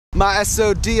My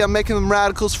SOD, I'm making them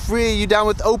radicals free. You down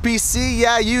with OPC?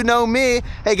 Yeah, you know me.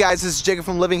 Hey guys, this is Jacob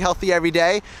from Living Healthy Every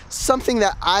Day. Something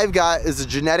that I've got is a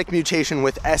genetic mutation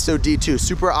with SOD2,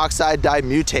 superoxide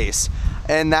dimutase.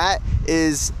 And that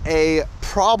is a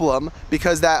problem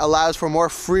because that allows for more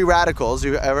free radicals.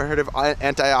 You ever heard of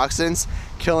antioxidants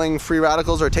killing free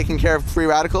radicals or taking care of free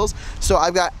radicals? So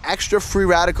I've got extra free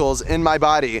radicals in my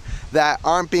body that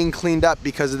aren't being cleaned up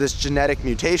because of this genetic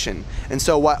mutation. And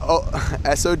so what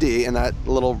SOD, in that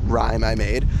little rhyme I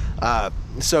made,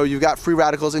 so you've got free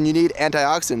radicals and you need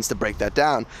antioxidants to break that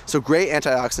down. So great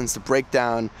antioxidants to break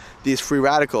down these free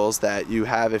radicals that you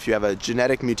have if you have a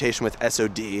genetic mutation with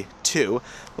SOD2,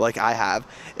 like I have,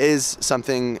 is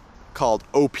something called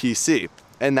OPC.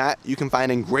 And that you can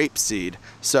find in grapeseed.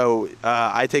 So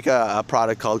I take a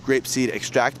product called grapeseed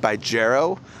extract by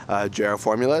Jarrow, Jarrow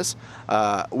formulas,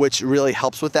 which really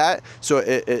helps with that. So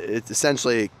it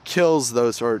essentially kills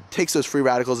those, or takes those free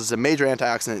radicals. It's a major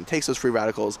antioxidant. It takes those free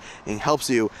radicals and helps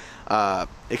you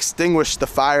extinguish the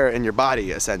fire in your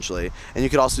body, essentially. And you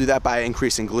could also do that by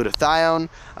increasing glutathione.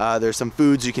 There's some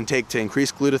foods you can take to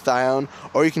increase glutathione,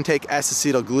 or you can take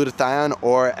S-acetylglutathione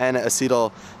or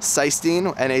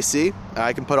N-acetylcysteine, NAC.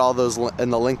 I can put all those in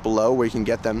the link below where you can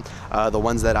get them, the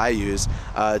ones that I use,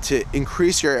 to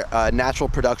increase your natural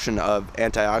production of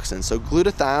antioxidants. So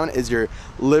glutathione is your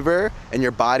liver and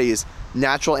your body's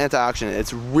natural antioxidant.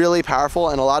 It's really powerful,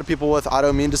 and a lot of people with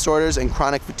autoimmune disorders and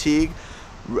chronic fatigue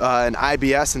and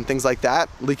IBS and things like that,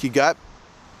 leaky gut,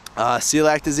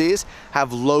 celiac disease,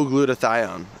 have low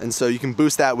glutathione. And so you can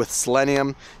boost that with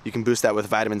selenium, you can boost that with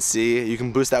vitamin C, you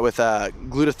can boost that with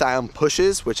glutathione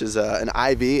pushes, which is an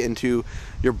IV into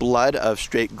your blood of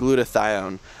straight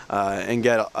glutathione, and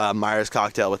get a Myers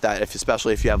cocktail with that,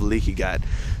 especially if you have leaky gut.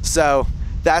 So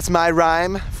that's my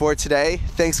rhyme for today.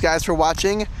 Thanks guys for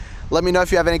watching. Let me know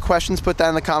if you have any questions, put that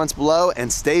in the comments below,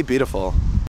 and stay beautiful.